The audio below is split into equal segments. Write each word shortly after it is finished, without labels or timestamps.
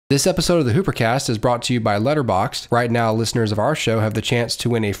This episode of the HooperCast is brought to you by Letterboxd. Right now, listeners of our show have the chance to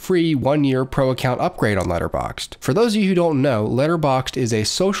win a free 1-year pro account upgrade on Letterboxd. For those of you who don't know, Letterboxd is a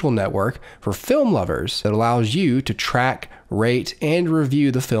social network for film lovers that allows you to track, rate, and review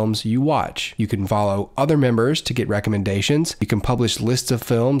the films you watch. You can follow other members to get recommendations. You can publish lists of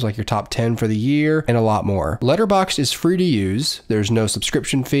films like your top 10 for the year and a lot more. Letterboxd is free to use. There's no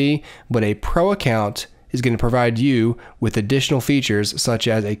subscription fee, but a pro account is going to provide you with additional features such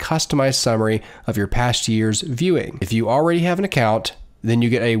as a customized summary of your past year's viewing. If you already have an account, then you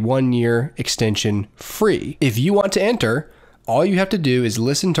get a 1-year extension free. If you want to enter, all you have to do is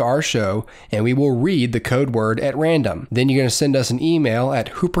listen to our show and we will read the code word at random. Then you're going to send us an email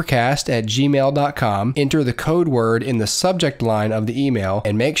at hoopercast@gmail.com, enter the code word in the subject line of the email,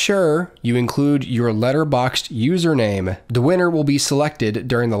 and make sure you include your Letterboxd username. The winner will be selected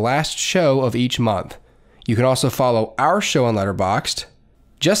during the last show of each month. You can also follow our show on Letterboxd.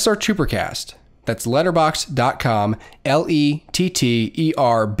 Just search HooperCast. That's letterboxd.com,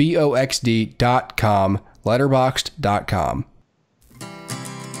 letterboxd.com, letterboxd.com.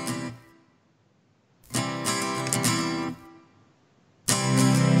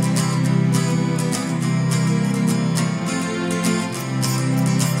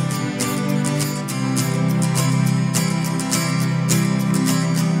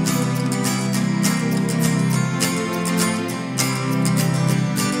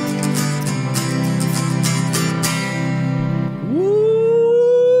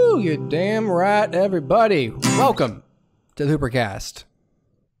 Damn right, everybody. Welcome to the HooperCast.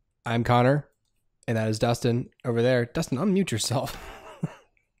 I'm Connor, and that is Dustin over there. Dustin, unmute yourself.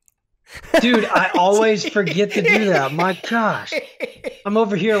 Dude, I always forget to do that. My gosh. I'm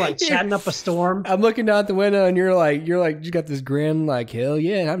over here like chatting up a storm. I'm looking out the window and you're like, you got this grin like, hell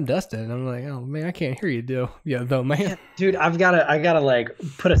yeah, I'm Dustin. And I'm like, oh man, I can't hear you though, man. Dude, I gotta like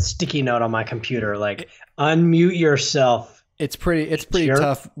put a sticky note on my computer, like unmute yourself. It's pretty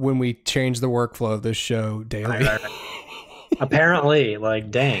tough when we change the workflow of this show daily. Right. Apparently, like,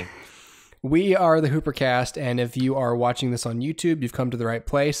 dang. We are the HooperCast, and if you are watching this on YouTube, you've come to the right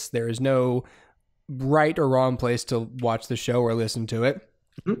place. There is no right or wrong place to watch the show or listen to it.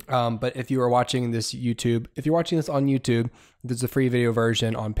 Mm-hmm. But if you are watching this on YouTube, there's a free video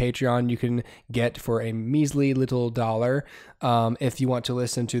version on Patreon you can get for a measly little $1. If you want to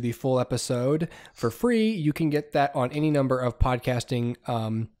listen to the full episode for free, you can get that on any number of podcasting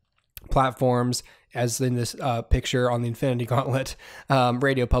platforms, as in this picture on the Infinity Gauntlet: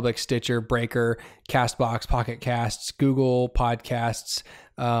 Radio Public, Stitcher, Breaker, Castbox, Pocket Casts, Google Podcasts,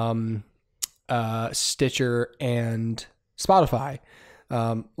 Stitcher, and Spotify.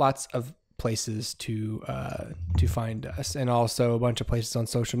 Lots of places to find us, and also a bunch of places on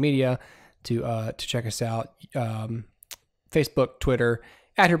social media to check us out. Facebook, Twitter,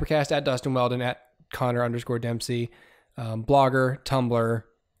 at HooperCast, at Dustin Weldon, at Connor_Dempsey, Blogger, Tumblr,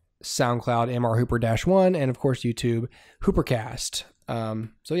 SoundCloud, MrHooper-1, and of course YouTube, HooperCast.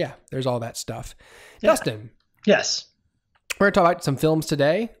 So yeah, there's all that stuff. Yeah. Dustin. Yes. We're gonna talk about some films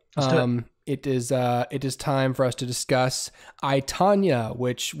today. Let's do it. It is time for us to discuss I, Tonya,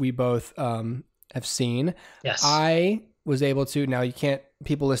 which we both have seen. Yes. I was able to. Now you can't.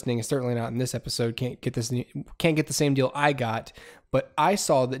 People listening, certainly not in this episode, can't get the same deal I got. But I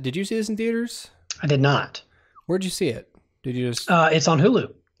saw that. Did you see this in theaters? I did not. Where'd you see it? Did you just? It's on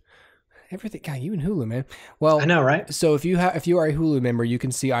Hulu. Everything. God, you and Hulu, man. Well, I know, right? So if you are a Hulu member, you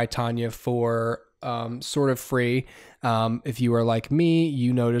can see I, Tonya for sort of free. If you are like me,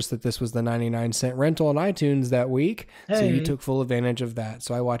 you noticed that this was the 99-cent rental on iTunes that week. Hey. So you took full advantage of that.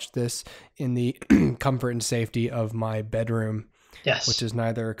 So I watched this in the comfort and safety of my bedroom. Yes. Which is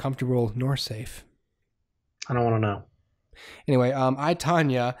neither comfortable nor safe. I don't want to know. Anyway, I,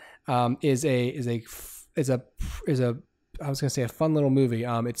 Tonya is a I was going to say a fun little movie.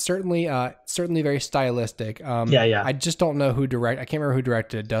 It's certainly very stylistic. Yeah. I just don't know I can't remember who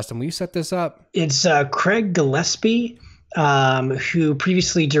directed it. Dustin, will you set this up? It's Craig Gillespie, who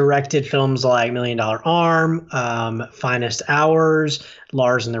previously directed films like $1 Million Arm, Finest Hours,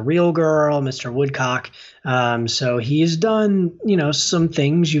 Lars and the Real Girl, Mr. Woodcock. So he's done, some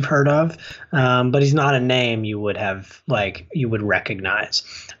things you've heard of, but he's not a name you would recognize.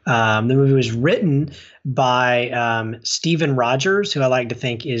 The movie was written by Steven Rogers, who I like to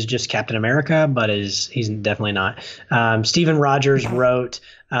think is just Captain America, but he's definitely not. Steven Rogers wrote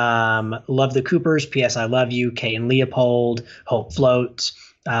Love the Coopers, P.S. I Love You, Kate and Leopold, Hope Floats.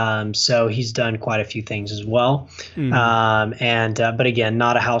 So he's done quite a few things as well. Mm-hmm. But again,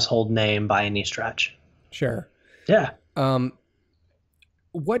 not a household name by any stretch. Sure. Yeah.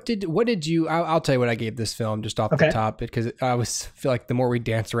 what did you? I'll tell you what I gave this film just off the top, because I feel like the more we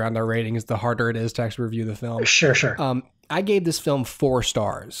dance around our ratings, the harder it is to actually review the film. Sure. I gave this film 4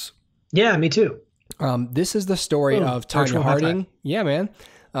 stars. Yeah, me too. This is the story of Tonya Harding. Yeah, man.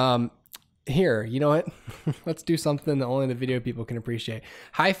 Here, you know what? Let's do something that only the video people can appreciate.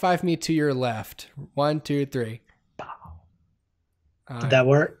 High five me to your left. 1, 2, 3. Did that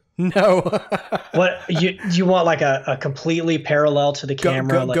work? No. What you want, like a completely parallel to the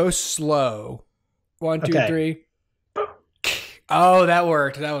camera? Go slow. 1, 2, 3. Oh, that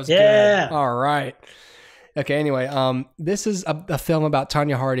worked. That was good. All right. Okay, anyway, this is a film about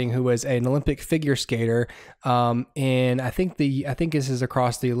Tonya Harding, who was an Olympic figure skater, and I think this is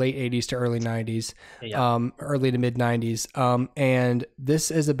across the late 80s to early 90s, early to mid 90s, and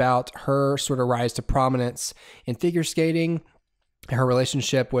this is about her sort of rise to prominence in figure skating, her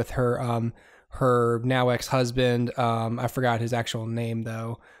relationship with her her now ex-husband. I forgot his actual name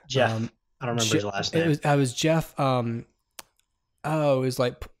though. Jeff. I don't remember his last name. It was Jeff. It was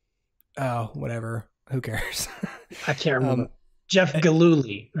like, whatever. Who cares? I can't remember. Jeff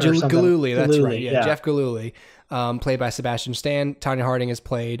Gillooly. Gillooly, that's right. Yeah, Jeff Gillooly, played by Sebastian Stan. Tonya Harding is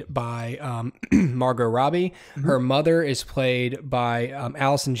played by Margot Robbie. Mm-hmm. Her mother is played by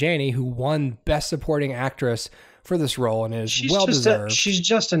Allison Janney, who won Best Supporting Actress for this role and is well-deserved. She's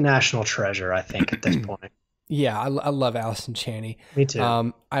just a national treasure, I think, at this point. Yeah, I love Allison Janney. Me too.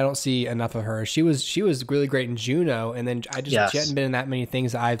 I don't see enough of her. She was really great in Juno, and then she hadn't been in that many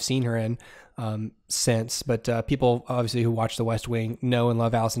things that I've seen her in since. But people obviously who watch The West Wing know and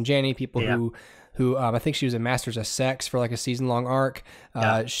love Allison Janney. People who I think she was in Masters of Sex for like a season-long arc.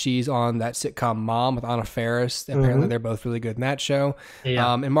 She's on that sitcom Mom with Anna Faris. Apparently, they're both really good in that show.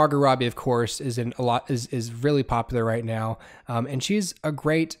 Yeah. And Margot Robbie, of course, is in a lot is really popular right now. And she's a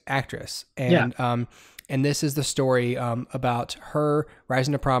great actress. And and this is the story about her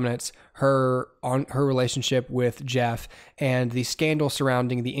rising to prominence, her relationship with Jeff, and the scandal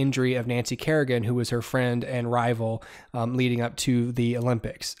surrounding the injury of Nancy Kerrigan, who was her friend and rival leading up to the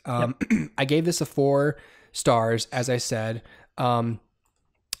Olympics. I gave this a 4 stars, as I said.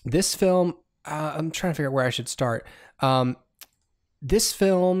 This film, I'm trying to figure out where I should start. This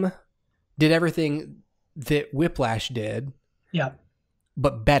film did everything that Whiplash did,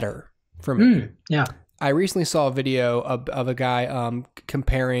 but better for me. I recently saw a video of a guy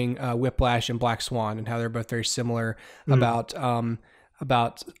comparing Whiplash and Black Swan and how they're both very similar about an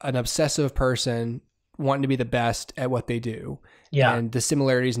obsessive person wanting to be the best at what they do. And the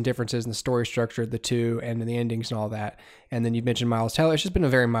similarities and differences in the story structure of the two and in the endings and all that. And then you mentioned Miles Teller. It's just been a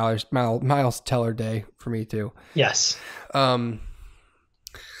very Miles Teller day for me too. Yes. But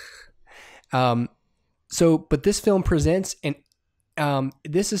this film presents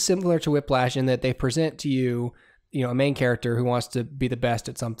this is similar to Whiplash in that they present to you, a main character who wants to be the best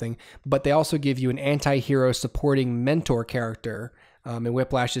at something, but they also give you an anti-hero supporting mentor character. In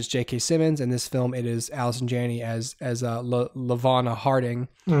Whiplash, it's J.K. Simmons. In this film, it is Allison Janney as LaVonna Harding.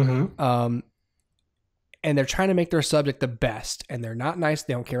 And they're trying to make their subject the best, and they're not nice.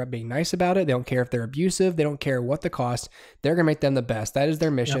 They don't care about being nice about it. They don't care if they're abusive. They don't care what the cost. They're going to make them the best. That is their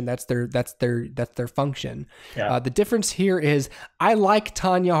mission. That's their function. The difference here is I like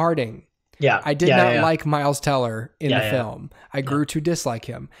Tonya Harding. I did not like Miles Teller in the film. I grew to dislike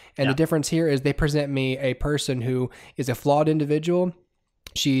him. And the difference here is they present me a person who is a flawed individual.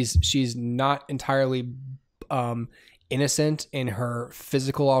 She's not entirely innocent in her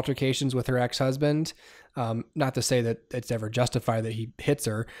physical altercations with her ex-husband. Not to say that it's ever justified that he hits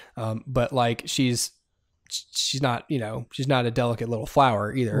her, but like she's not, she's not a delicate little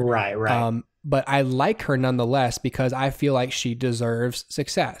flower either. Right. But I like her nonetheless because I feel like she deserves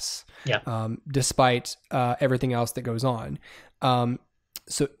success. Despite everything else that goes on.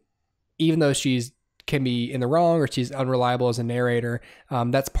 So even though can be in the wrong or she's unreliable as a narrator,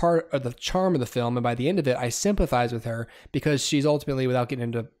 that's part of the charm of the film. And by the end of it, I sympathize with her because she's ultimately, without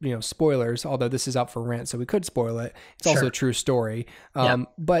getting into spoilers, although this is out for rent, so we could spoil it. It's also a true story.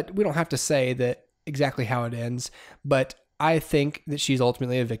 But we don't have to say that exactly how it ends. But I think that she's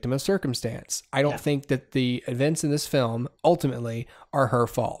ultimately a victim of circumstance. I don't think that the events in this film ultimately are her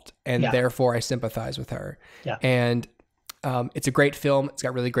fault, and therefore I sympathize with her. And it's a great film. It's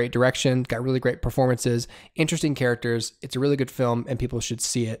got really great direction, got really great performances, interesting characters. It's a really good film, and people should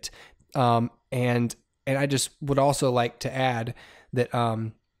see it. And I just would also like to add that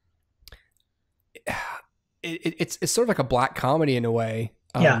it's sort of like a black comedy in a way.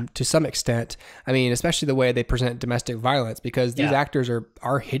 To some extent. I mean, especially the way they present domestic violence, because these actors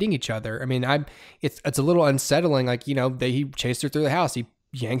are hitting each other. I mean, it's a little unsettling. Like, he chased her through the house, he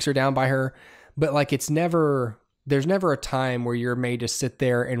yanks her down by her, but like, it's never there's never a time where you're made to sit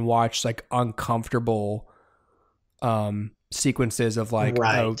there and watch like uncomfortable sequences of like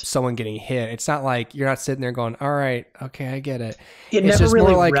someone getting hit. It's not like you're not sitting there going, all right, okay, I get it. It's never just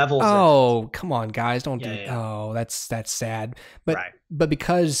really more like, revels oh, come on, guys, don't do yeah. Oh, that's sad. But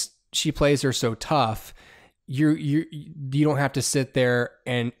because she plays her so tough, you don't have to sit there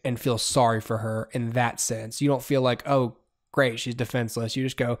and feel sorry for her in that sense. You don't feel like, oh, great, she's defenseless. You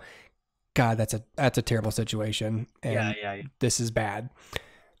just go, God, that's a terrible situation, and this is bad.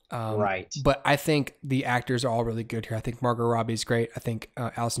 But I think the actors are all really good here. I think Margot Robbie's great. I think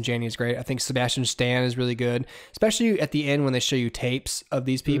Allison Janney is great. I think Sebastian Stan is really good, especially at the end when they show you tapes of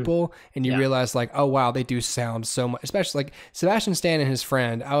these people and you realize like, oh wow, they do sound so much. Especially like Sebastian Stan and his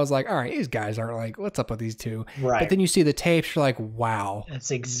friend. I was like, all right, these guys aren't like, what's up with these two? Right. But then you see the tapes, you're like, wow,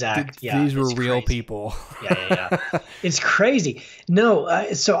 that's exact. These were real people. It's crazy.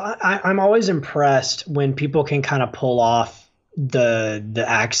 No, so I'm always impressed when people can kind of pull off the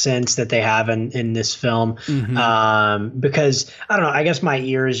accents that they have in this film, because I don't know, I guess my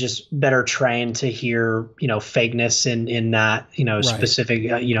ear is just better trained to hear, fakeness in that, specific,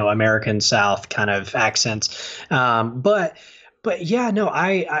 American South kind of accents. But yeah, no,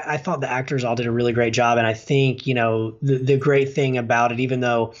 I thought the actors all did a really great job. And I think, the great thing about it, even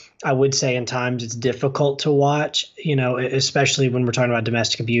though I would say in times it's difficult to watch, especially when we're talking about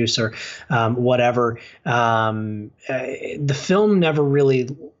domestic abuse or whatever, the film never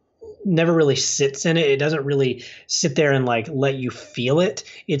really sits in it. It doesn't really sit there and like let you feel it.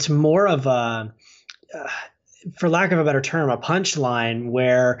 It's more of a for lack of a better term, a punchline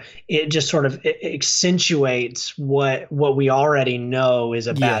where it just sort of accentuates what we already know is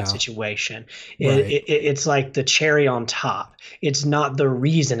a bad situation. It's like the cherry on top. It's not the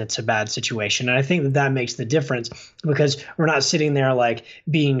reason it's a bad situation. And I think that makes the difference, because we're not sitting there like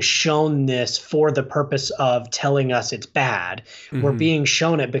being shown this for the purpose of telling us it's bad. We're being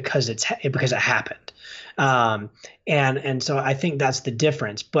shown it because it happened. And so I think that's the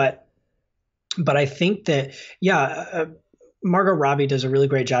difference. But I think that, Margot Robbie does a really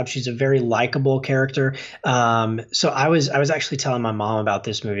great job. She's a very likable character. So I was actually telling my mom about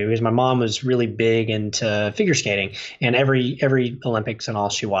this movie because my mom was really big into figure skating, and every Olympics and all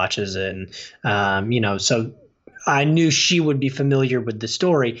she watches it. And, so I knew she would be familiar with the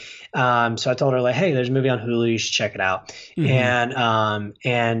story. So I told her like, hey, there's a movie on Hulu. You should check it out.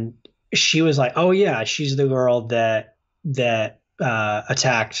 And she was like, oh yeah, she's the girl that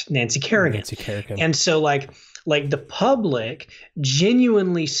attacked Nancy Kerrigan. And so like the public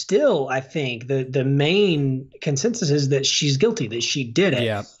genuinely still, I think the main consensus is that she's guilty, that she did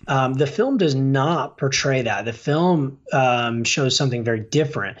it. The film does not portray that. The film shows something very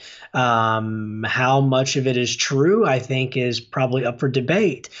different. How much of it is true, I think, is probably up for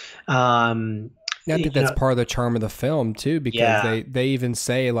debate. I think that's part of the charm of the film too, because they even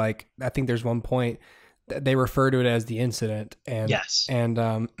say, like, I think there's one point they refer to it as the incident, and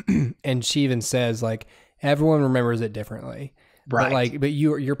and she even says like everyone remembers it differently, but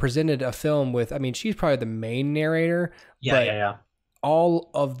you're presented a film with, I mean, she's probably the main narrator, all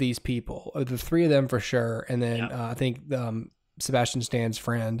of these people, the three of them for sure, and then I think Sebastian Stan's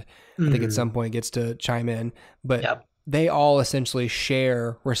friend, I think at some point gets to chime in, but they all essentially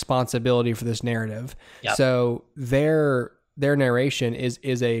share responsibility for this narrative. So their narration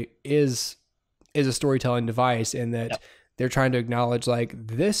is a storytelling device, in that they're trying to acknowledge like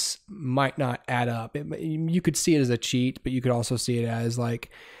this might not add up. You could see it as a cheat, but you could also see it as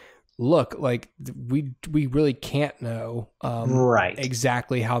like, look, like we really can't know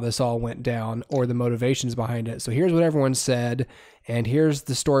exactly how this all went down or the motivations behind it. So here's what everyone said, and here's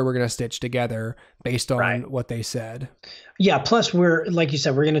the story we're going to stitch together based on what they said. Yeah. Plus, we're, like you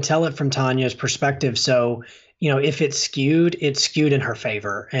said, we're going to tell it from Tonya's perspective. So, if it's skewed in her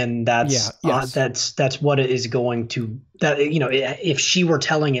favor, and that's what it is going to. That if she were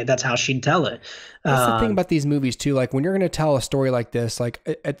telling it, that's how she'd tell it. That's the thing about these movies too. Like when you're going to tell a story like this, like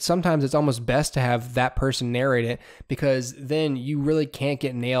sometimes it's almost best to have that person narrate it, because then you really can't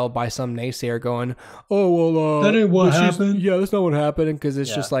get nailed by some naysayer going, "Oh well, that ain't what happened." Yeah, that's not what happened, because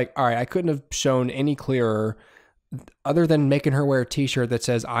it's just like, all right, I couldn't have shown any clearer, other than making her wear a T-shirt that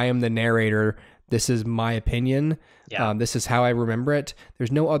says, "I am the narrator. This is my opinion. This is how I remember it."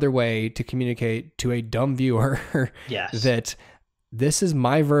 There's no other way to communicate to a dumb viewer that this is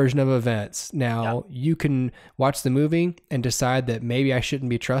my version of events. Now, you can watch the movie and decide that maybe I shouldn't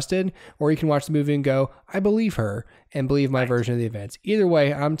be trusted, or you can watch the movie and go, I believe her and believe my version of the events. Either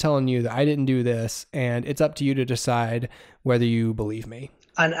way, I'm telling you that I didn't do this, and it's up to you to decide whether you believe me.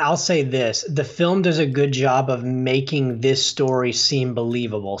 And I'll say this, the film does a good job of making this story seem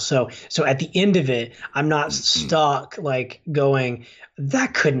believable. So at the end of it, I'm not stuck like going,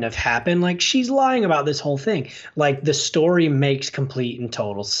 that couldn't have happened. Like she's lying about this whole thing. Like the story makes complete and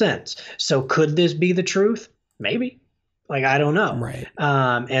total sense. So could this be the truth? Maybe. Like I don't know. Right.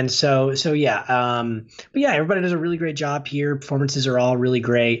 And so yeah. But yeah, everybody does a really great job here. Performances are all really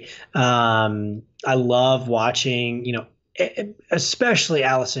great. I love watching, especially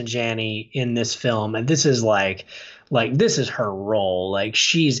Allison Janney in this film. And this is like this is her role. Like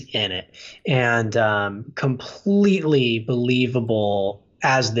she's in it and completely believable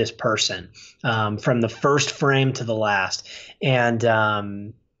as this person from the first frame to the last.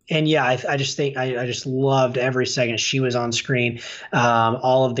 And yeah, I just think I just loved every second she was on screen.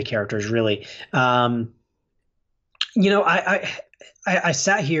 All of the characters really. You know, I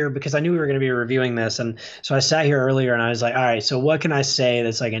sat here because I knew we were going to be reviewing this, and so I sat here earlier and I was like, all right, so what can I say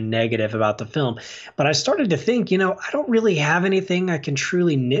that's like a negative about the film? But I started to think, I don't really have anything I can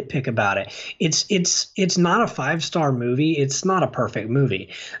truly nitpick about it. It's not a 5-star movie. It's not a perfect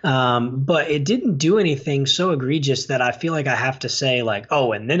movie, but it didn't do anything so egregious that I feel like I have to say like,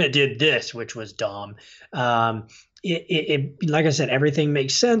 oh, and then it did this, which was dumb. It like I said, everything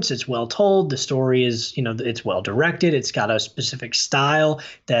makes sense. It's well told. The story is, it's well directed. It's got a specific style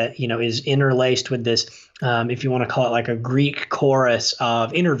that, is interlaced with this, if you want to call it like a Greek chorus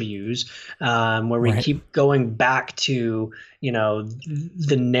of interviews, where we Right. keep going back to,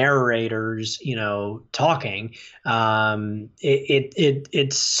 the narrators, talking.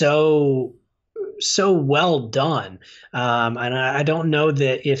 It's so well done. And I don't know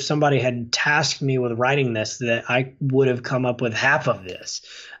that if somebody had tasked me with writing this, that I would have come up with half of this.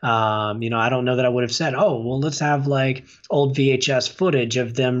 I don't know that I would have said, oh, well, let's have like old VHS footage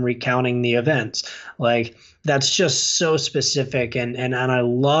of them recounting the events. Like that's just so specific. And I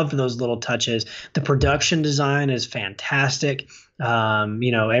loved those little touches. The production design is fantastic.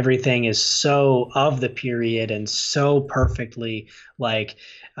 Everything is so of the period and so perfectly like,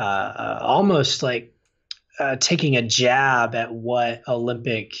 almost like taking a jab at what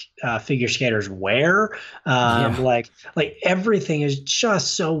Olympic figure skaters wear. Yeah. Like everything is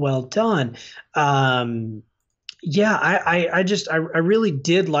just so well done. Yeah, I really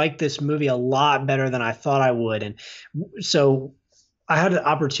did like this movie a lot better than I thought I would. And so I had the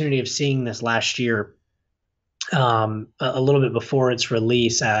opportunity of seeing this last year, a little bit before its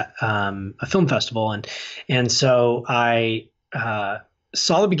release at a film festival. And so I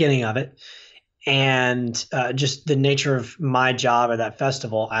saw the beginning of it, and just the nature of my job at that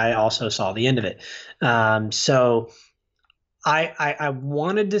festival, I also saw the end of it. So I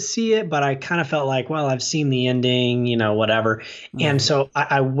wanted to see it, but I kind of felt like, well, I've seen the ending, whatever. And Right. so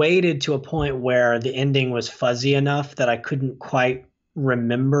I waited to a point where the ending was fuzzy enough that I couldn't quite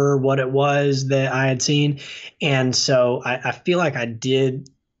remember what it was that I had seen. And so I feel like I did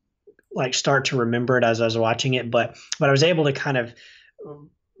like start to remember it as I was watching it, but I was able to kind of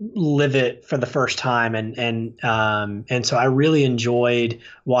live it for the first time, and so I really enjoyed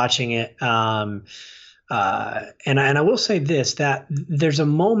watching it. And I will say this, that there's a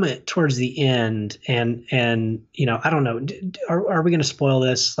moment towards the end, and I don't know, are we going to spoil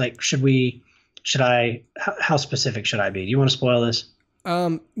this? Like, how specific should I be? Do you want to spoil this?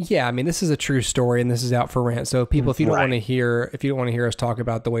 Yeah, I mean, this is a true story and this is out for rent. So people, if you don't want to hear us talk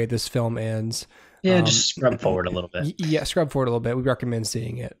about the way this film ends, Yeah, just scrub forward a little bit. Yeah, scrub forward a little bit. We recommend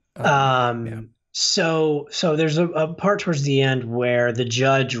seeing it. Yeah. So there's a part towards the end where the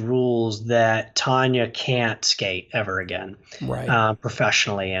judge rules that Tonya can't skate ever again, Right.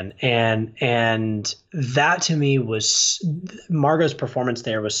 professionally, and that to me was Margot's performance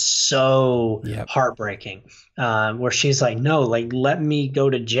there was so Yep. heartbreaking, where she's like, no, like let me go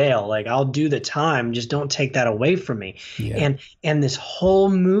to jail, like I'll do the time, just don't take that away from me. Yeah. And this whole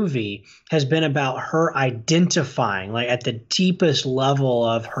movie has been about her identifying, like at the deepest level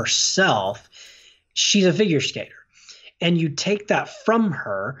of herself, she's a figure skater. And you take that from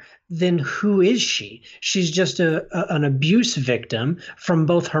her, then who is she? She's just an abuse victim from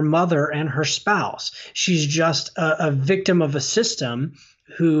both her mother and her spouse. She's just a victim of a system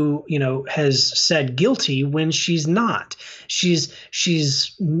who, has said guilty when she's not.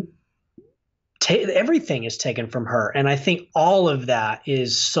 Everything is taken from her. And I think all of that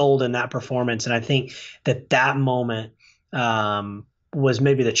is sold in that performance. And I think that moment, was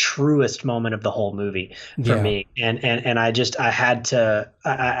maybe the truest moment of the whole movie for Yeah. me. And I had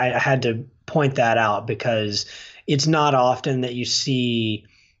to point that out, because it's not often that you see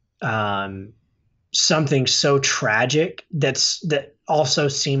something so tragic that also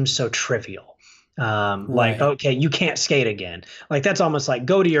seems so trivial. Like, Right. okay, you can't skate again. Like, that's almost like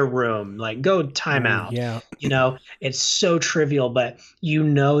go to your room, like go time Oh, out. yeah. It's so trivial, but you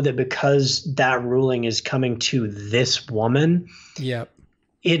know that because that ruling is coming to this woman, Yep.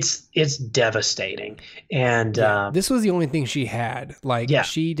 it's devastating. And Yeah. This was the only thing she had. Like, yeah,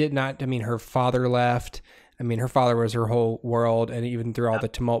 she did not, I mean, her father left. I mean, her father was her whole world, and even through all yeah, the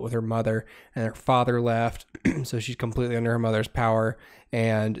tumult with her mother, and her father left, so she's completely under her mother's power,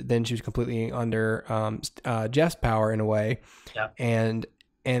 and then she was completely under Jeff's power in a way, yeah, and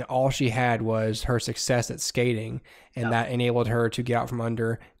all she had was her success at skating, and yeah, that enabled her to get out from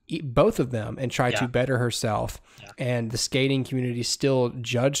under both of them and try to yeah, better herself. yeah, And the skating community still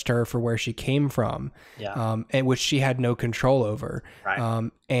judged her for where she came from, yeah, and which she had no control over.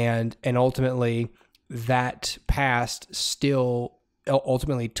 right, And ultimately, that past still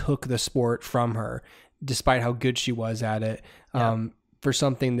ultimately took the sport from her, despite how good she was at it. yeah, For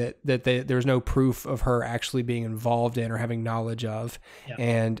something that there's no proof of her actually being involved in or having knowledge of, yeah,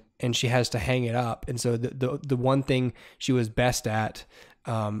 and she has to hang it up. And so the one thing she was best at,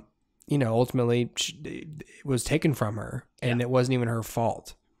 ultimately it was taken from her, yeah, and it wasn't even her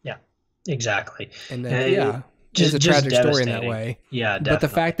fault. yeah, exactly. And And that, yeah, it's a just tragic story in that devastating. way. Yeah, But the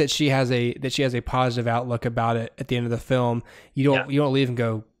definitely. fact that she has a positive outlook about it at the end of the film, Yeah. you don't leave and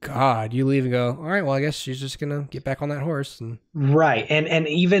go, God. You leave and go, all right, well, I guess she's just gonna get back on that horse. And Right. And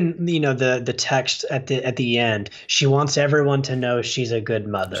even, the text at the end, she wants everyone to know she's a good she's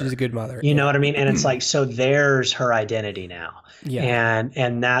a mother. good mother. You know Yeah. what I mean? And it's like, so there's her identity now. Yeah.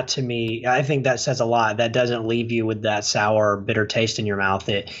 And that, to me, I think that says a lot. That doesn't leave you with that sour, bitter taste in your mouth.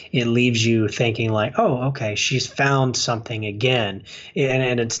 It leaves you thinking like, oh, okay, she's found something again.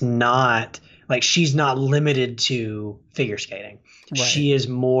 And it's not like she's not limited to figure skating. Right. She is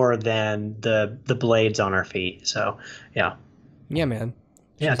more than the blades on her feet. So yeah. Yeah, man.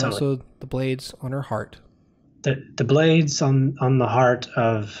 Yeah, She's totally. also the blades on her heart The blades on the heart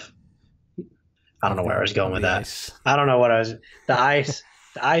of, I don't know where I was going of with the that. ice. I don't know what I was. The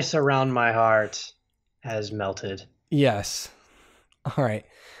ice around my heart has melted. Yes. All right.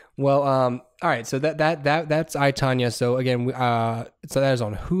 Well, all right. So that's I, Tonya. So again, so that is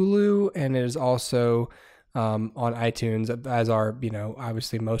on Hulu, and it is also on iTunes, as are,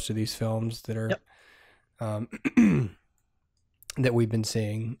 obviously most of these films that are Yep. um, that we've been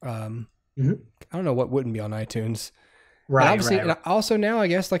seeing. Hmm. I don't know what wouldn't be on iTunes. And Right, obviously, right, and right. also now, I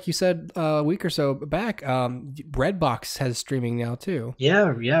guess, like you said a week or so back, Redbox has streaming now too,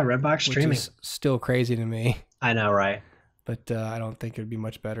 Yeah, yeah. Redbox which streaming. is still crazy to me. I know, right? But I don't think it would be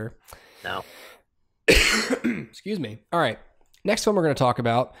much better. No, Excuse me. All right. Next film we're going to talk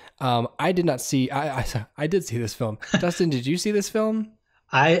about. I did not see. I did see this film. Dustin, did you see this film?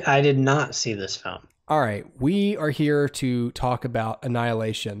 I did not see this film. All right. We are here to talk about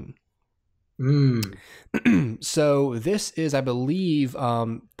Annihilation. Mm. So this is, I believe,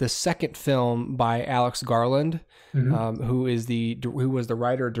 the second film by Alex Garland, Hmm. who was the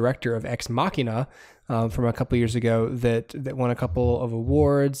writer director of Ex Machina from a couple years ago that won a couple of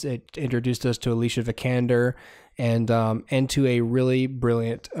awards. It introduced us to Alicia Vikander and to a really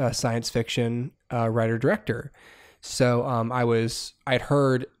brilliant science fiction writer director. So I'd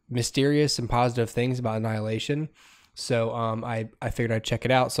heard mysterious and positive things about Annihilation. So I figured I'd check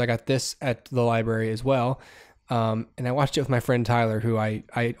it out. So I got this at the library as well. And I watched it with my friend Tyler, who I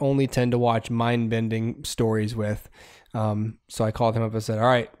only tend to watch mind-bending stories with. So I called him up and said, all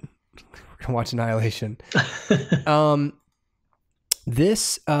right, we're going to watch Annihilation. Um,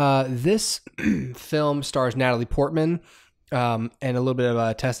 this film stars Natalie Portman, and a little bit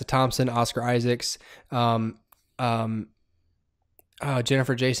of Tessa Thompson, Oscar Isaacs, um, um,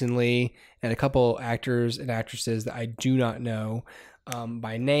 Jennifer Jason Leigh, and a couple actors and actresses that I do not know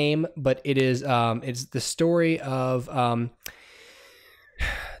by name, but it's the story of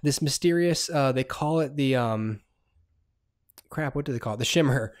this mysterious. They call it the crap. What do they call it? The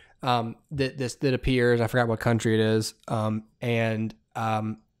shimmer. That appears. I forgot what country it is. And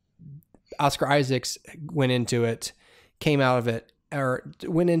Oscar Isaacs went into it, came out of it, or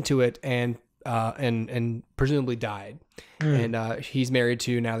went into it, and presumably died. Mm. And he's married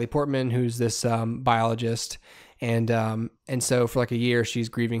to Natalie Portman, who's this biologist, and so for like a year she's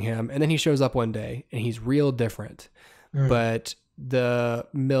grieving him, and then he shows up one day and he's real different, Mm. but the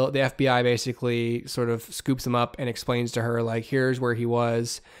FBI basically sort of scoops him up and explains to her like, here's where he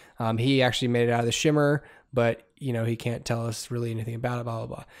was. He actually made it out of the shimmer, but he can't tell us really anything about it, blah,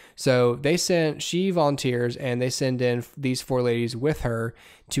 blah, blah. So she volunteers and they send in these four ladies with her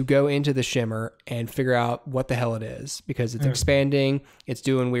to go into the shimmer and figure out what the hell it is, because it's Mm. expanding, it's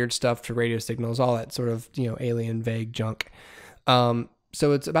doing weird stuff to radio signals, all that sort of, alien vague junk.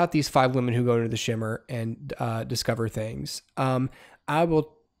 So it's about these 5 women who go into the Shimmer and discover things. I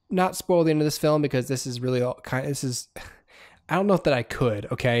will not spoil the end of this film because this is really all this is, I don't know if that I could.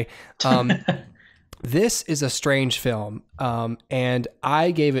 Okay. This is a strange film. And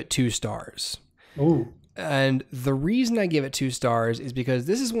I gave it 2 stars. Ooh. And the reason I give it 2 stars is because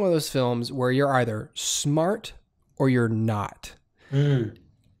this is one of those films where you're either smart or you're not.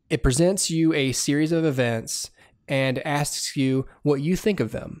 It presents you a series of events and asks you what you think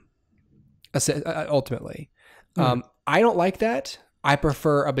of them, ultimately. I don't like that. I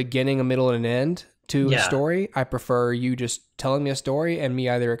prefer a beginning, a middle, and an end to a story. I prefer you just telling me a story and me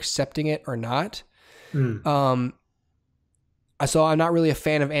either accepting it or not. So I'm not really a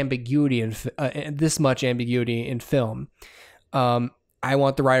fan of ambiguity and this much ambiguity in film. I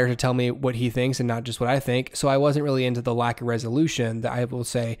want the writer to tell me what he thinks and not just what I think. So I wasn't really into the lack of resolution that I will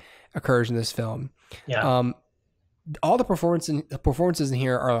say occurs in this film. All the performances in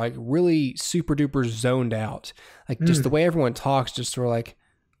here are like really super duper zoned out. Like just the way everyone talks, just sort of like,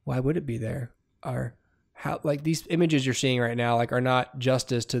 why would it be there? Or how, like these images you're seeing right now, like are not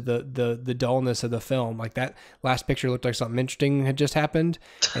justice to the dullness of the film. Like that last picture looked like something interesting had just happened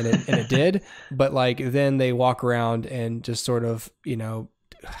and it did. But like, then they walk around and just sort of, you know,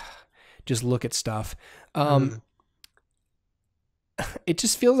 just look at stuff. It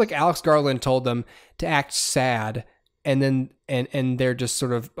just feels like Alex Garland told them to act sad and then, and they're just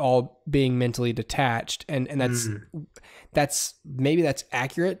sort of all being mentally detached. And that's maybe that's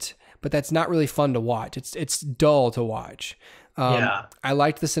accurate, but that's not really fun to watch. It's dull to watch. I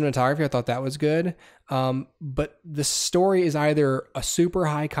liked the cinematography. I thought that was good. But the story is either a super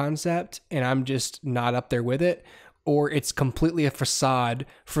high concept and I'm just not up there with it, or it's completely a facade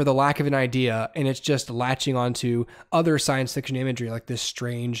for the lack of an idea. And it's just latching onto other science fiction imagery, like this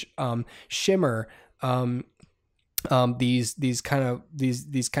strange, shimmer, these kind of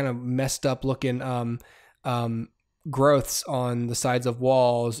messed up looking, growths on the sides of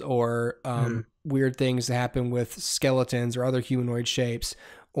walls, or weird things that happen with skeletons or other humanoid shapes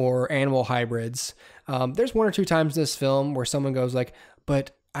or animal hybrids. There's 1 or 2 times in this film where someone goes like,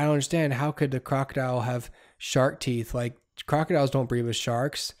 but I don't understand, how could the crocodile have shark teeth? Like crocodiles don't breathe with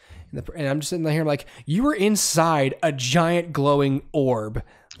sharks. And I'm just sitting there, I'm like, you were inside a giant glowing orb.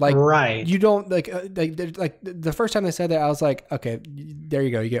 Like, you don't like the first time they said that, I was like, okay, there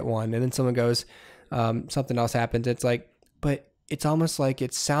you go. You get 1. And then someone goes, something else happens. It's like, but it's almost like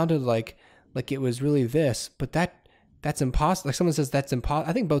it sounded like it was really this, but that's impossible. Like someone says that's impossible.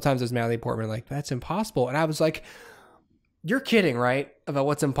 I think both times it was Natalie Portman, like that's impossible. And I was like, you're kidding, right? About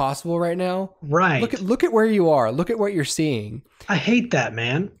what's impossible right now. Right. Look at where you are. Look at what you're seeing. I hate that,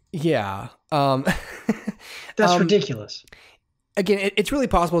 man. Yeah. That's ridiculous. Again, it's really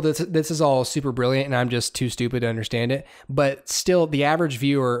possible that this is all super brilliant and I'm just too stupid to understand it. But still, the average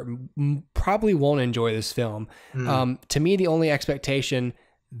viewer probably won't enjoy this film. To me, the only expectation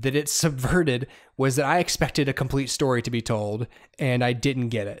that it subverted was that I expected a complete story to be told, and I didn't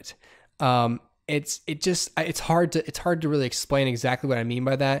get it. It's hard to really explain exactly what I mean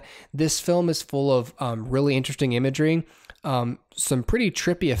by that. This film is full of really interesting imagery, some pretty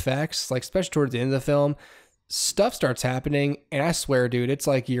trippy effects, like especially towards the end of the film. Stuff starts happening, and I swear, dude, it's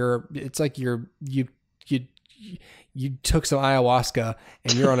like you took some ayahuasca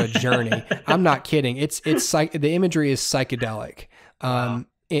and you're on a journey. I'm not kidding. The imagery is psychedelic. Wow.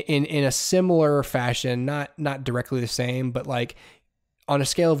 In a similar fashion, not directly the same, but like on a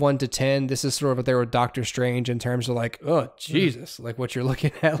scale of 1 to 10, this is sort of what they were with Doctor Strange in terms of like, oh Jesus, like what you're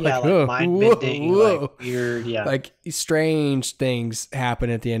looking at, like mind bending, like weird, like strange things happen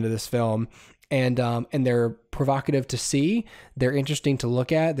at the end of this film. And they're provocative to see. They're interesting to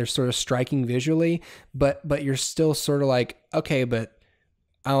look at. They're sort of striking visually, but you're still sort of like, okay, but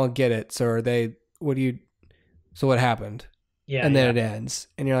I don't get it. So what happened? Yeah. And then it ends,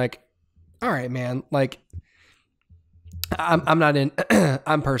 and you're like, all right, man. Like, I'm not in.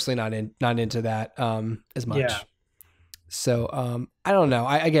 I'm personally not into that as much. Yeah. So I don't know.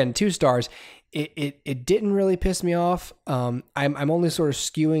 Again, 2 stars. It didn't really piss me off. I'm only sort of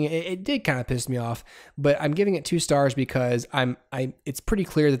skewing it. It did kind of piss me off, but I'm giving it 2 stars because it's pretty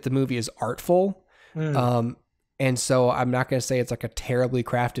clear that the movie is artful. And so I'm not going to say it's like a terribly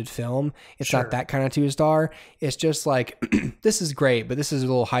crafted film. It's not that kind of 2-star. It's just like, this is great, but this is a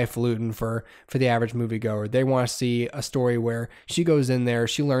little highfalutin for the average moviegoer. They want to see a story where she goes in there,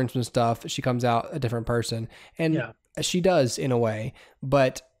 she learns some stuff, she comes out a different person. And she does in a way,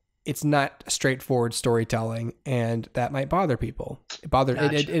 but it's not straightforward storytelling, and that might bother people. It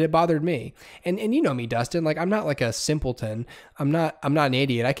bothered me. And you know me, Dustin, like I'm not like a simpleton. I'm not an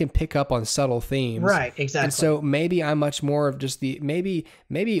idiot. I can pick up on subtle themes. Right, exactly. And so maybe I'm much more of just maybe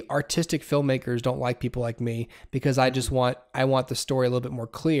artistic filmmakers don't like people like me because I want the story a little bit more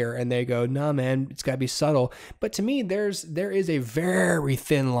clear, and they go, "Nah, man, it's got to be subtle." But to me, there is a very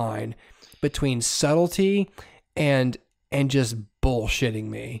thin line between subtlety and just bullshitting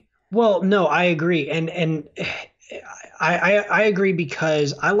me. Well, no, I agree. And I agree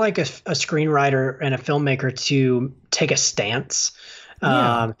because I like a screenwriter and a filmmaker to take a stance.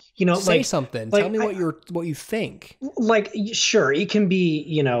 Yeah. You know, say like something. like Tell me what you think. like sure, it can be,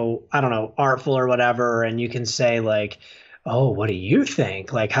 you know, I don't know, artful or whatever, and you can say like, oh, what do you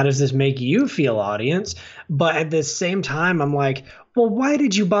think? Like, how does this make you feel, audience? But at the same time, I'm like, well, why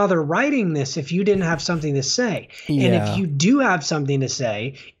did you bother writing this if you didn't have something to say? Yeah. And if you do have something to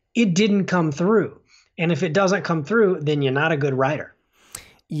say, it didn't come through. And if it doesn't come through, then you're not a good writer.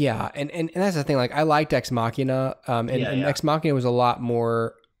 Yeah, and that's the thing. Like I liked Ex Machina, and Ex Machina was a lot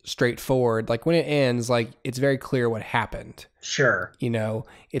more straightforward. Like when it ends, like it's very clear what happened. Sure. You know,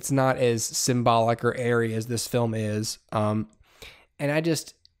 it's not as symbolic or airy as this film is. And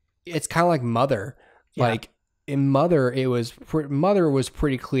it's kind of like Mother. Yeah. Like in Mother, Mother was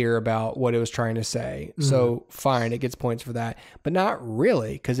pretty clear about what it was trying to say. Mm-hmm. So fine, it gets points for that, but not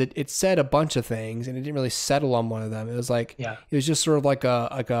really, because it said a bunch of things and it didn't really settle on one of them. It was like it was just sort of like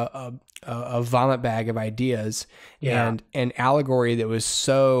a vomit bag of ideas and an allegory that was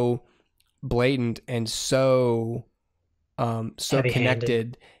so blatant and so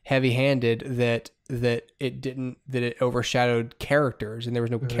connected, heavy-handed that it overshadowed characters, and there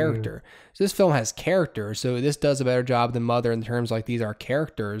was no character. So this film has characters. So this does a better job than Mother in terms like these are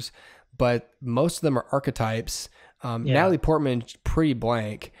characters, but most of them are archetypes. Natalie Portman's pretty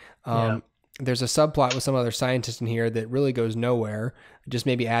blank. There's a subplot with some other scientist in here that really goes nowhere. It just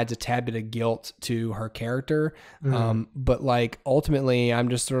maybe adds a tad bit of guilt to her character. But like ultimately, I'm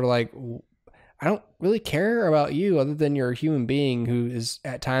just sort of like, I don't really care about you other than you're a human being who is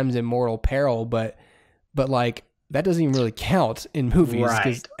at times in mortal peril, but like that doesn't even really count in movies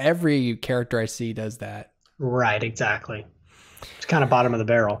because every character I see does that. Right, exactly. It's kind of bottom of the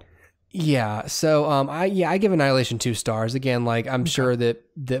barrel. Yeah. So I give Annihilation 2 stars. Again, like I'm sure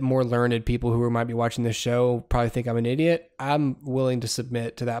that more learned people who might be watching this show probably think I'm an idiot. I'm willing to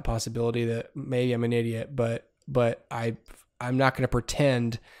submit to that possibility that maybe I'm an idiot, but I'm not going to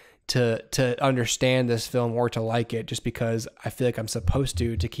pretend to understand this film or to like it just because I feel like I'm supposed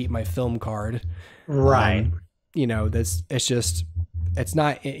to keep my film card. Right. You know, it's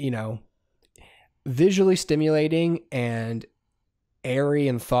not, you know, visually stimulating and airy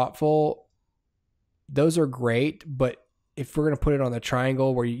and thoughtful. Those are great, but if we're going to put it on the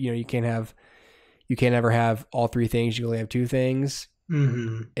triangle where, you know, you can't ever have all three things, you only have two things.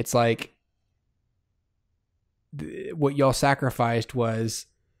 Mm-hmm. It's like what y'all sacrificed was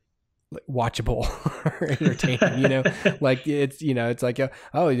watchable or entertaining, you know, like it's, you know, it's like,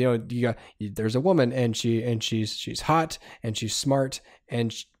 oh, you know, there's a woman and she's hot and she's smart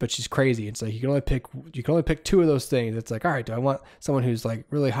but she's crazy. It's like, you can only pick two of those things. It's like, all right, do I want someone who's like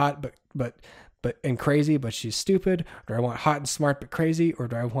really hot, but and crazy, but she's stupid? Or do I want hot and smart, but crazy? Or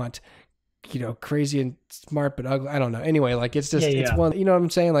do I want, you know, crazy and smart, but ugly? I don't know. Anyway, like it's just, it's one, you know what I'm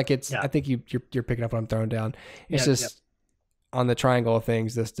saying? Like it's, I think you're picking up what I'm throwing down. It's just, on the triangle of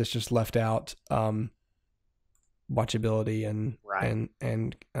things, this just left out watchability and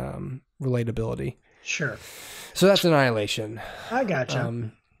relatability. Sure. So that's Annihilation. I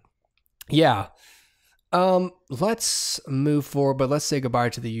gotcha. Yeah. Let's move forward, but let's say goodbye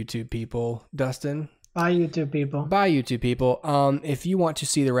to the YouTube people. Dustin. Bye, YouTube people. Bye, YouTube people. If you want to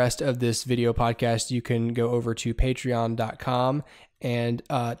see the rest of this video podcast, you can go over to patreon.com and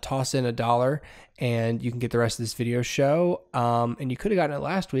toss in $1 and you can get the rest of this video show. And you could have gotten it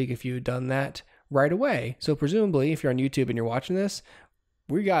last week if you had done that right away. So presumably, if you're on YouTube and you're watching this,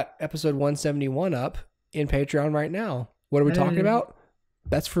 we got episode 171 up in Patreon right now. What are we talking about?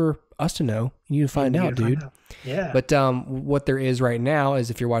 That's for us to know. You find out, dude. Yeah. But what there is right now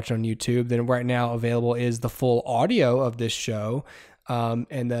is, if you're watching on YouTube, then right now available is the full audio of this show.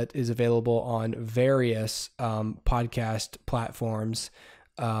 And that is available on various podcast platforms.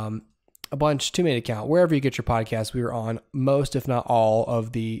 A bunch, too many to count. Wherever you get your podcasts, we are on most, if not all,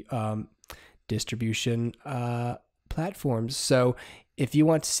 of the distribution platforms. So if you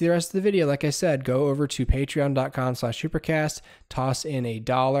want to see the rest of the video, like I said, go over to patreon.com/HooperCast, toss in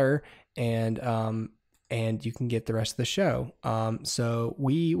 $1, and you can get the rest of the show. So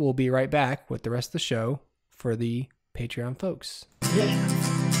we will be right back with the rest of the show for the Patreon folks.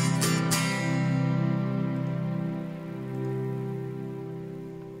 Yeah.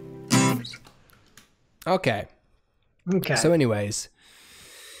 Okay. Okay. So anyways,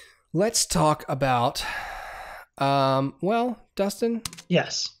 let's talk about, Dustin,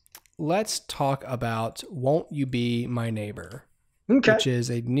 Yes. let's talk about Won't You Be My Neighbor, Okay. which is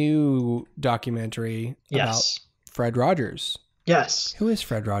a new documentary about Yes. Fred Rogers. Yes. Who is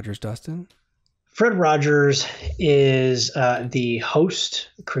Fred Rogers, Dustin? Fred Rogers is the host,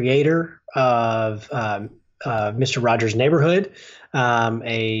 creator of Mr. Rogers' Neighborhood,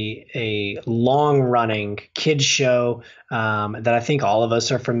 a long-running kids show that I think all of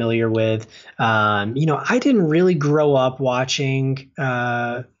us are familiar with. I didn't really grow up watching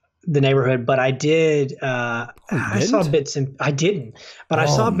The Neighborhood, but I did. I saw bits and I didn't, but I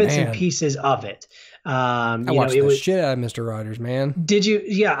saw bits and pieces of it. I watched the shit out of Mr. Rogers, man. Did you?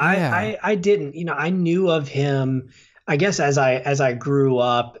 Yeah, I didn't. I knew of him, I guess, as I grew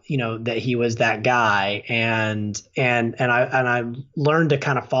up, that he was that guy, and I learned to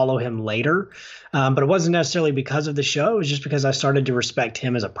kind of follow him later, but it wasn't necessarily because of the show. It was just because I started to respect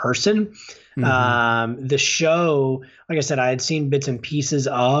him as a person. Mm-hmm. The show, like I said, I had seen bits and pieces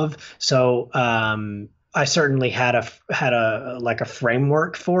of, so I certainly had a like a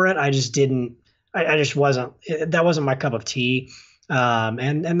framework for it. I just didn't. I just wasn't. That wasn't my cup of tea,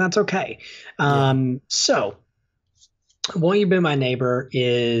 and that's okay. So, Won't You Be My Neighbor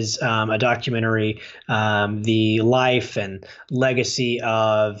is a documentary, the life and legacy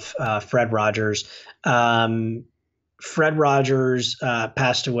of Fred Rogers. Fred Rogers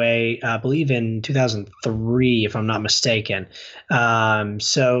passed away, I believe, in 2003, if I'm not mistaken.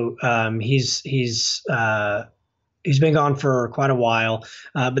 He's been gone for quite a while,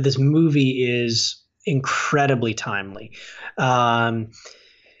 but this movie is incredibly timely.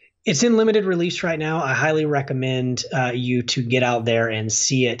 It's in limited release right now. I highly recommend you to get out there and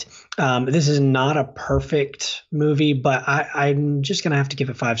see it. This is not a perfect movie, but I'm just going to have to give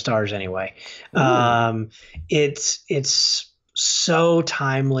it 5 stars anyway. It's so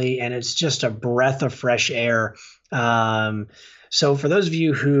timely, and it's just a breath of fresh air. So for those of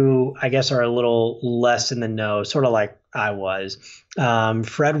you who I guess are a little less in the know, sort of like I was,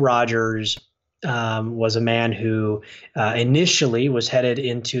 Fred Rogers was a man who initially was headed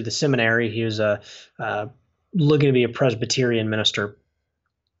into the seminary. He was looking to be a Presbyterian minister,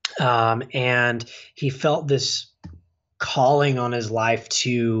 and he felt this calling on his life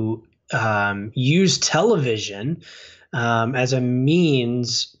to use television as a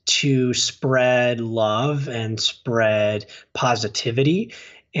means to spread love and spread positivity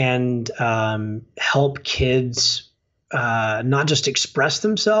and help kids not just express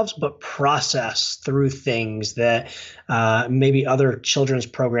themselves, but process through things that maybe other children's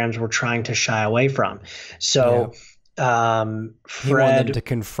programs were trying to shy away from. So Fred, he wanted them to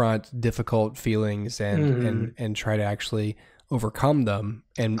confront difficult feelings and try to actually overcome them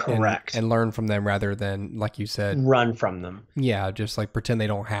and learn from them rather than, like you said, run from them. Yeah, just like pretend they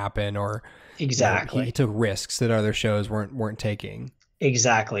don't happen, or exactly. He took risks that other shows weren't taking.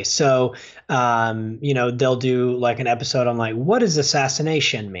 Exactly. So, they'll do like an episode on like, what does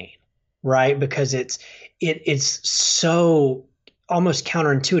assassination mean? Right? Because it's so almost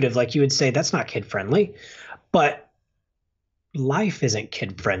counterintuitive. Like you would say, that's not kid friendly, but life isn't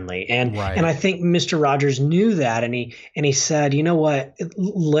kid friendly. And I think Mr. Rogers knew that. And he said, you know what,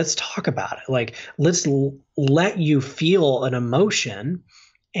 let's talk about it. Like, let's let you feel an emotion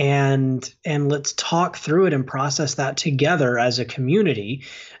and let's talk through it and process that together as a community.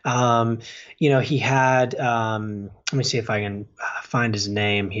 He had, let me see if I can find his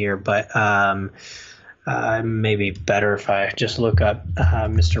name here, but maybe better if I just look up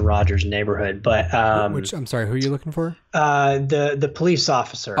Mr. Rogers' Neighborhood. But which, I'm sorry, who are you looking for? The police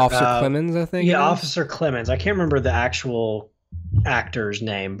officer, Officer Clemens, I think. Yeah, Officer Clemens. I can't remember the actual actor's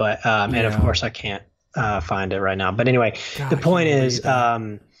name, but and of course I can't find it right now. But anyway, the point is,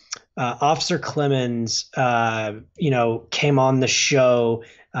 Officer Clemens, came on the show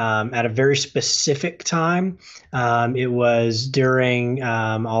at a very specific time. It was during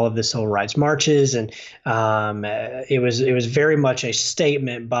all of the civil rights marches, and it was very much a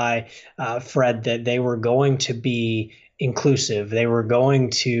statement by Fred that they were going to be inclusive. They were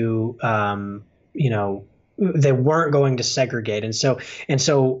going to, they weren't going to segregate. And so,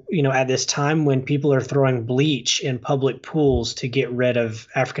 at this time when people are throwing bleach in public pools to get rid of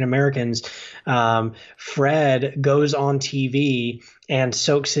African Americans, Fred goes on TV and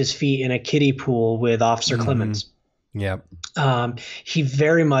soaks his feet in a kiddie pool with Officer Clemens. Yep. He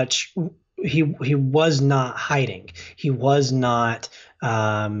very much, he was not hiding. He was not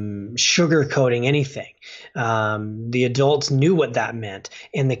sugarcoating anything. The adults knew what that meant,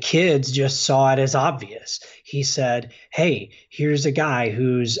 and the kids just saw it as obvious. He said, "Hey, here's a guy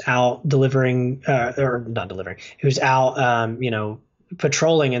who's out delivering, or not delivering, who's out,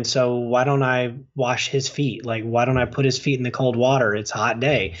 patrolling, and so why don't I wash his feet? Like, why don't I put his feet in the cold water? It's a hot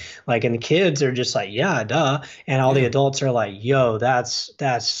day." Like, and the kids are just like, "Yeah, duh," and all the adults are like, "Yo, that's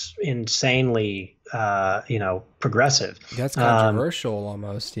insanely, progressive." That's controversial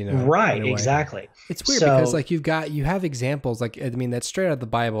almost, Right, exactly. It's weird because like you have examples, like, I mean, that's straight out of the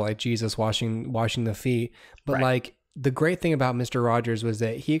Bible, like Jesus washing the feet. But like the great thing about Mr. Rogers was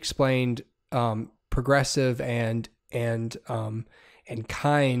that he explained progressive and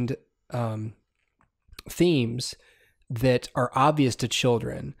kind themes that are obvious to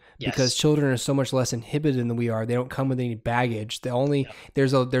children, because children are so much less inhibited than we are. They don't come with any baggage. There's definitely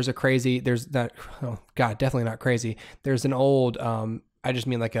not crazy. There's an old, I just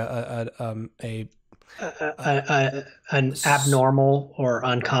mean like an abnormal or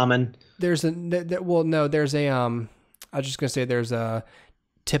uncommon. I was just gonna say there's a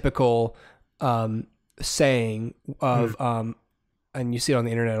typical saying of and you see it on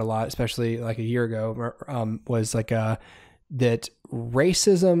the internet a lot, especially like a year ago, was like that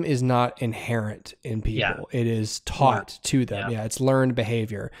racism is not inherent in people. It is taught to them. It's learned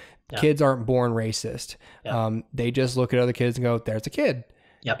behavior. Kids aren't born racist. They just look at other kids and go, "There's a kid."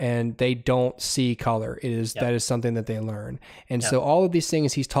 And they don't see color. That is something that they learn. And so all of these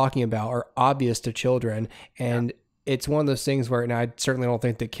things he's talking about are obvious to children. And it's one of those things where, and I certainly don't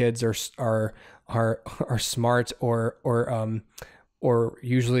think that kids are smart or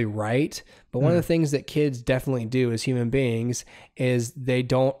usually right. But one of the things that kids definitely do as human beings is they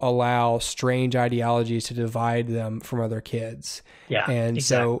don't allow strange ideologies to divide them from other kids. And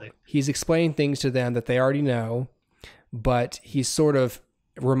so he's explaining things to them that they already know, but he's sort of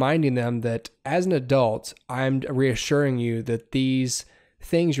reminding them that as an adult, I'm reassuring you that these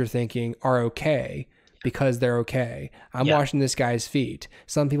things you're thinking are okay because they're okay. I'm washing this guy's feet.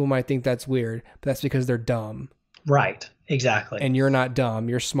 Some people might think that's weird, but that's because they're dumb. Right. Exactly. And you're not dumb.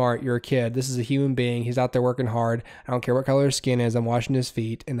 You're smart. You're a kid. This is a human being. He's out there working hard. I don't care what color his skin is. I'm washing his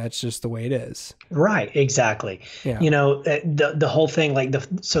feet, and that's just the way it is. Right. Exactly. Yeah. The whole thing, like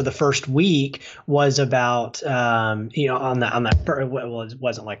the first week was about on that. Well, it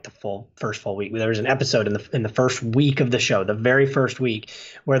wasn't like the first full week. There was an episode in the first week of the show, the very first week,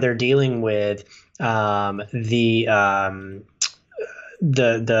 where they're dealing with the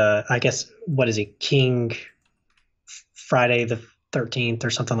I guess, what is he, King Friday the 13th or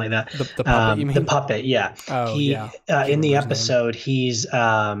something like that. The puppet, you mean? The puppet, yeah. Oh, in the episode, he's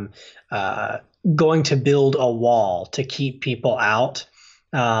going to build a wall to keep people out.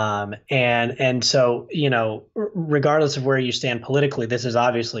 And so, regardless of where you stand politically, this is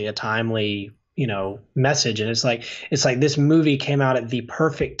obviously a timely, message. And it's like this movie came out at the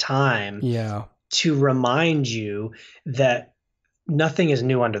perfect time to remind you that nothing is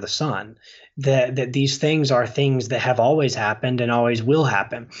new under the sun, that these things are things that have always happened and always will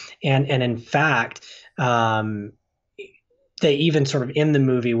happen. And in fact, they even sort of end the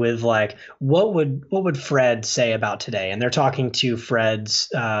movie with like, what would Fred say about today? And they're talking to Fred's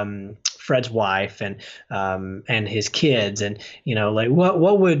wife and his kids, and like,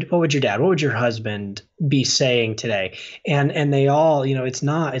 what would your dad, what would your husband be saying today? And they all, it's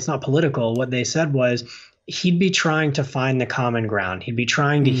not political. What they said was, he'd be trying to find the common ground. He'd be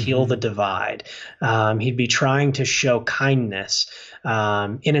trying to heal the divide. He'd be trying to show kindness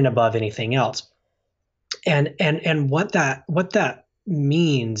in and above anything else. And what that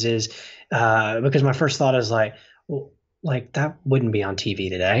means is, because my first thought is like, well, like that wouldn't be on TV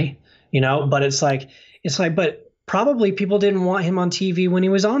today, but it's like, but probably people didn't want him on TV when he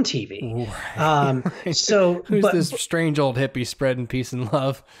was on TV. Right. So who's this strange old hippie spreading peace and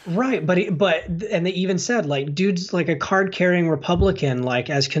love? Right. And they even said, like, dude's like a card carrying Republican, like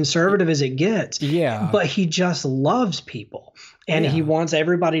as conservative as it gets. Yeah. But he just loves people, and he wants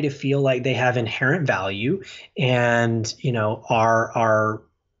everybody to feel like they have inherent value and,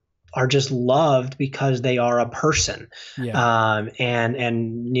 are just loved because they are a person.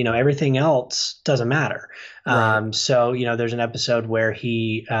 And everything else doesn't matter. Right. So, there's an episode where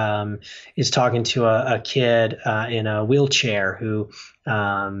he is talking to a kid in a wheelchair who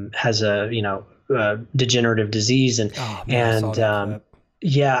has a degenerative disease. And I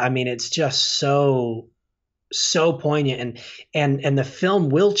mean, it's just so so poignant, and the film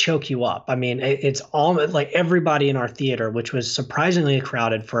will choke you up. I mean, it's all like everybody in our theater, which was surprisingly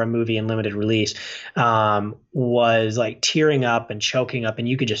crowded for a movie in limited release, was like tearing up and choking up, and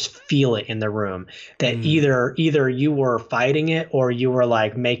you could just feel it in the room that either you were fighting it or you were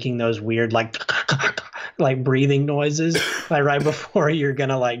like making those weird like breathing noises like right before you're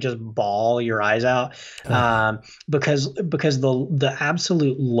gonna like just bawl your eyes out, because the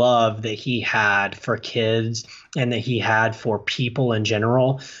absolute love that he had for kids and that he had for people in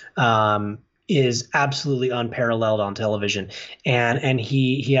general is absolutely unparalleled on television. And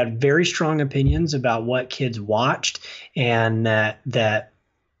he had very strong opinions about what kids watched, and that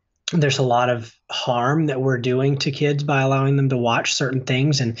there's a lot of harm that we're doing to kids by allowing them to watch certain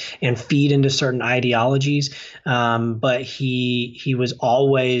things and feed into certain ideologies. But he was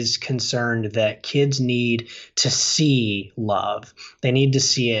always concerned that kids need to see love. They need to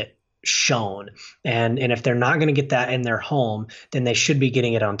see it shown. And if they're not going to get that in their home, then they should be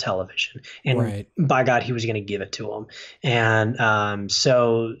getting it on television. And by God, he was going to give it to them. And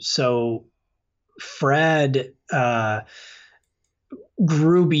so Fred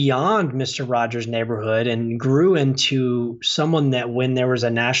grew beyond Mr. Rogers' Neighborhood and grew into someone that when there was a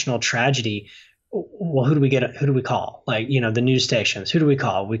national tragedy, well, who do we call? Like, the news stations, who do we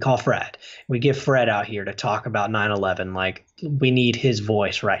call? We call Fred. We get Fred out here to talk about 9/11. Like, we need his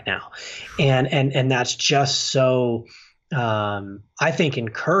voice right now. And that's just so, I think,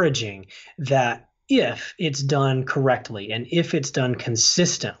 encouraging that if it's done correctly and if it's done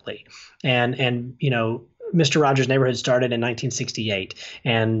consistently and Mr. Rogers' Neighborhood started in 1968,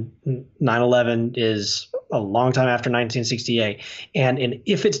 and 9/11 is a long time after 1968. And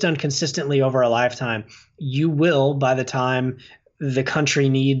if it's done consistently over a lifetime, you will, by the time the country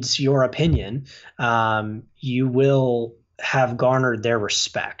needs your opinion, you will have garnered their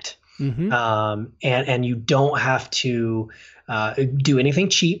respect. And you don't have to do anything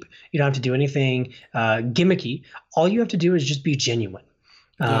cheap. You don't have to do anything gimmicky. All you have to do is just be genuine.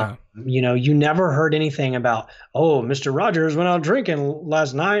 You never heard anything about, oh, Mr. Rogers went out drinking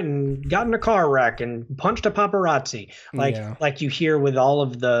last night and got in a car wreck and punched a paparazzi. Like you hear with all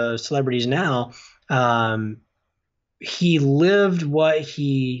of the celebrities now. He lived what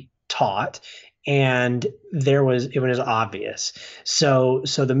he taught, and it was obvious. So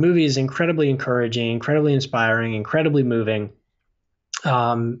the movie is incredibly encouraging, incredibly inspiring, incredibly moving.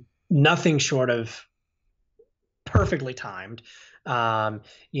 Nothing short of perfectly timed. And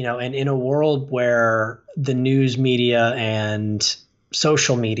in a world where the news media and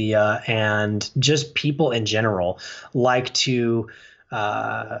social media and just people in general like to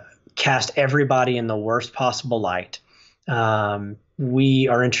cast everybody in the worst possible light, we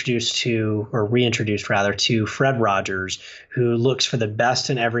are reintroduced to Fred Rogers, who looks for the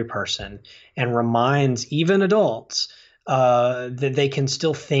best in every person and reminds even adults that they can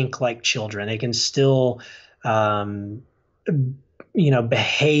still think like children. They can still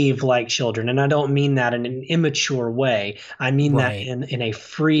behave like children. And I don't mean that in an immature way. I mean that in a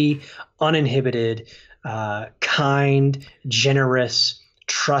free, uninhibited, kind, generous,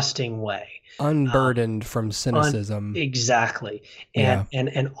 trusting way. Unburdened from cynicism. Exactly.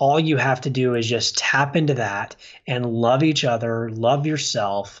 And all you have to do is just tap into that and love each other, love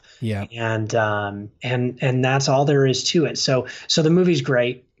yourself. Yeah. And that's all there is to it. So the movie's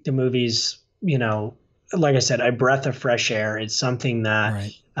great. The movie's, like I said, a breath of fresh air. It's something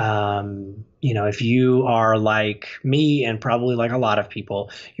that, if you are like me and probably like a lot of people,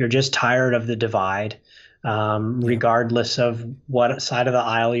 you're just tired of the divide, regardless of what side of the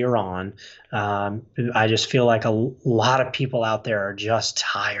aisle you're on. I just feel like a lot of people out there are just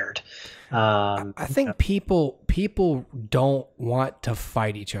tired. I think people don't want to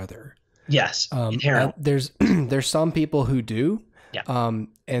fight each other. Yes. There's some people who do. Yeah. And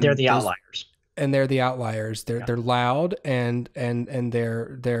they're the outliers. And they're the outliers. They're loud and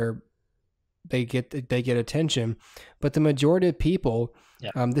they get attention, but the majority of people,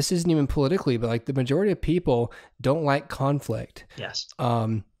 this isn't even politically, but like the majority of people don't like conflict. Yes.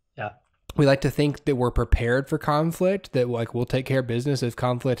 We like to think that we're prepared for conflict, that like we'll take care of business if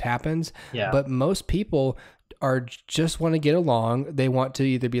conflict happens. Yeah. But most people just want to get along. They want to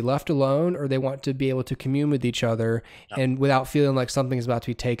either be left alone or they want to be able to commune with each other and without feeling like something's about to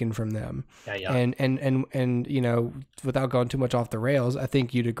be taken from them. And without going too much off the rails, I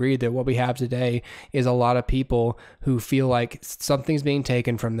think you'd agree that what we have today is a lot of people who feel like something's being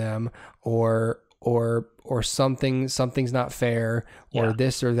taken from them or something's not fair or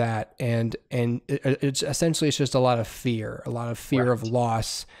this or that. And it's essentially, it's just a lot of fear of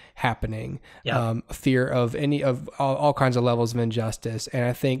loss happening, fear of all kinds of levels of injustice. And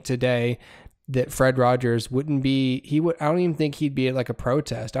I think today that Fred Rogers wouldn't be, I don't even think he'd be at like a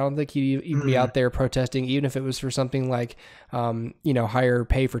protest. I don't think he'd even be out there protesting, even if it was for something like, higher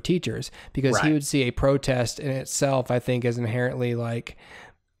pay for teachers, because he would see a protest in itself, I think, as inherently like,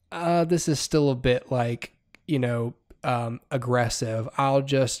 this is still a bit like, aggressive. I'll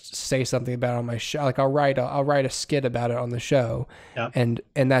just say something about it on my show. Like I'll write a skit about it on the show. Yep. And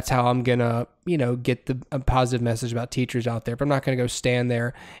that's how I'm gonna, get a positive message about teachers out there. But I'm not gonna go stand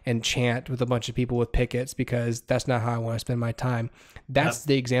there and chant with a bunch of people with pickets, because that's not how I want to spend my time. That's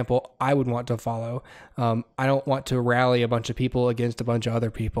the example I would want to follow. I don't want to rally a bunch of people against a bunch of other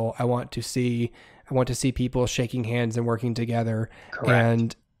people. I want to see people shaking hands and working together.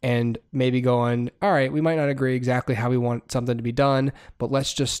 Correct. And maybe going, all right, we might not agree exactly how we want something to be done, but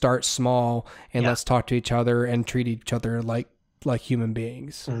let's just start small and let's talk to each other and treat each other like human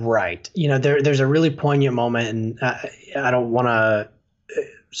beings. Right. There's a really poignant moment, and I don't want to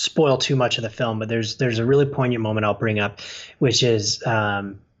spoil too much of the film, but there's a really poignant moment I'll bring up, which is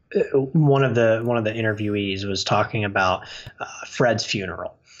one of the interviewees was talking about Fred's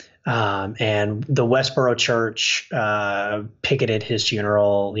funeral. And the Westboro Church picketed his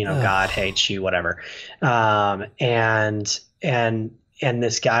funeral, God hates you, whatever. And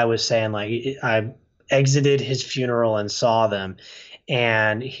this guy was saying, like, I exited his funeral and saw them,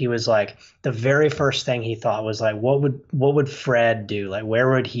 and he was like, the very first thing he thought was like, what would Fred do? Like,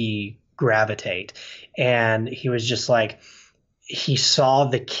 where would he gravitate? And he was just like, he saw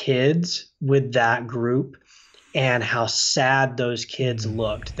the kids with that group and how sad those kids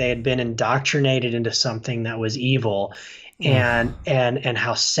looked. They had been indoctrinated into something that was evil, and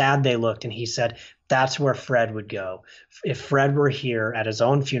how sad they looked. And he said, that's where Fred would go. If Fred were here at his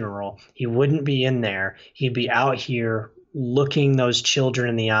own funeral, he wouldn't be in there. He'd be out here looking those children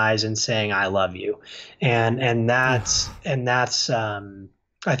in the eyes and saying, I love you. And that's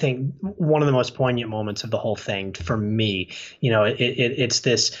I think one of the most poignant moments of the whole thing for me. It's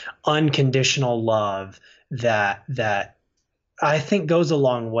this unconditional love that I think goes a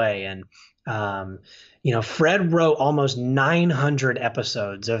long way. And, Fred wrote almost 900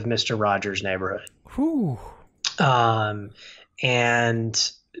 episodes of Mr. Rogers' Neighborhood. Whew. And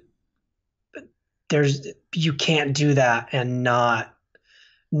you can't do that and not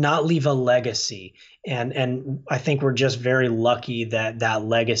leave a legacy. And I think we're just very lucky that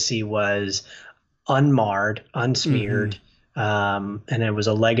legacy was unmarred, unsmeared. And it was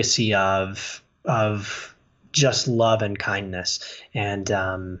a legacy of just love and kindness. And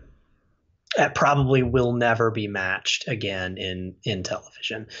that probably will never be matched again in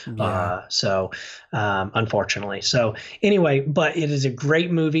television. Yeah. Unfortunately. So anyway, but it is a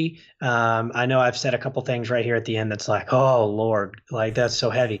great movie. I know I've said a couple things right here at the end that's like, oh Lord, like that's so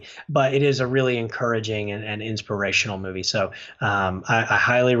heavy, but it is a really encouraging and inspirational movie. So I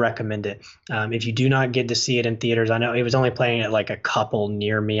highly recommend it. If you do not get to see it in theaters, I know it was only playing at like a couple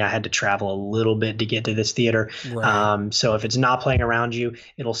near me. I had to travel a little bit to get to this theater. Right. So if it's not playing around you,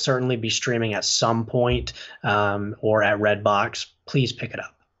 it'll certainly be streaming at some point, or at Redbox. Please pick it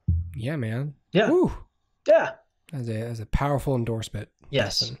up. Yeah, man. Yeah. Woo. Yeah. As a powerful endorsement.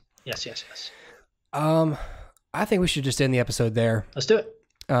 Yes. Lesson. Yes. I think we should just end the episode there. Let's do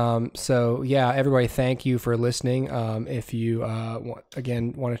it. So yeah, everybody, thank you for listening. If you want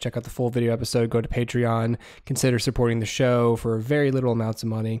to check out the full video episode, go to Patreon. Consider supporting the show for very little amounts of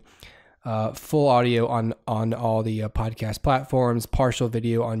money. Full audio on all the podcast platforms, partial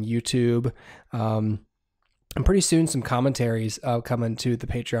video on YouTube. And pretty soon some commentaries coming to the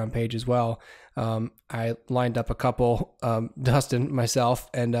Patreon page as well. I lined up a couple, Dustin, myself,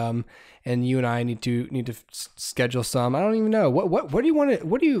 and you and I need to schedule some. I don't even know what do you want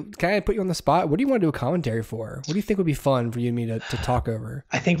to, can I put you on the spot? What do you want to do a commentary for? What do you think would be fun for you and me to talk over?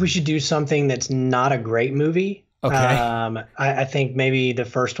 I think we should do something that's not a great movie. Okay. I think maybe the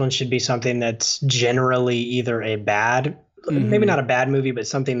first one should be something that's generally either a bad, maybe not a bad movie, but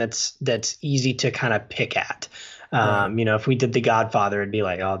something that's easy to kind of pick at. Right. If we did The Godfather, it'd be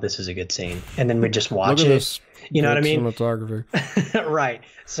like, oh, this is a good scene, and then we just watch it. You know what I mean? Cinematography. Right.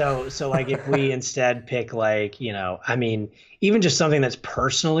 So like if we instead pick like, even just something that's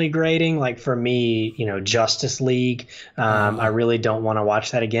personally grating, like for me, Justice League. I really don't want to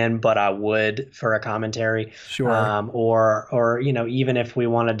watch that again, but I would for a commentary. Sure. Or even if we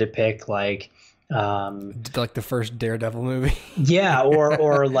wanted to pick like the first Daredevil movie. Yeah.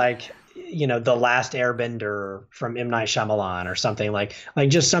 Or like, The Last Airbender from M. Night Shyamalan or something like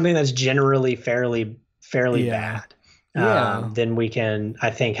just something that's generally fairly bad. Then we can, I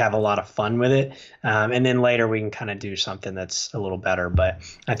think, have a lot of fun with it. And then later we can kind of do something that's a little better. But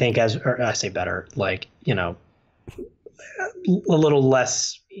I think I say better, like, a little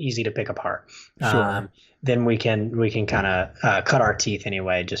less easy to pick apart. Sure. Then we can kind of cut our teeth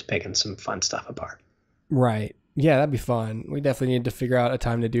anyway, just picking some fun stuff apart. Right. Yeah, that'd be fun. We definitely need to figure out a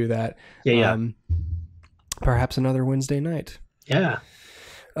time to do that. Yeah. Perhaps another Wednesday night. Yeah.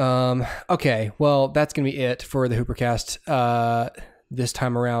 Okay. Well, that's going to be it for the HooperCast this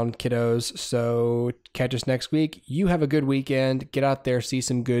time around, kiddos. So catch us next week. You have a good weekend. Get out there, see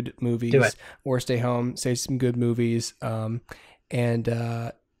some good movies, or stay home, say some good movies, and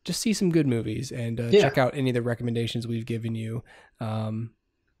just see some good movies, and check out any of the recommendations we've given you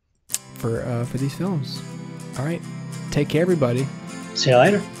for these films. All right. Take care, everybody. See you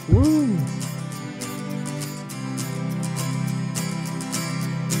later. Woo!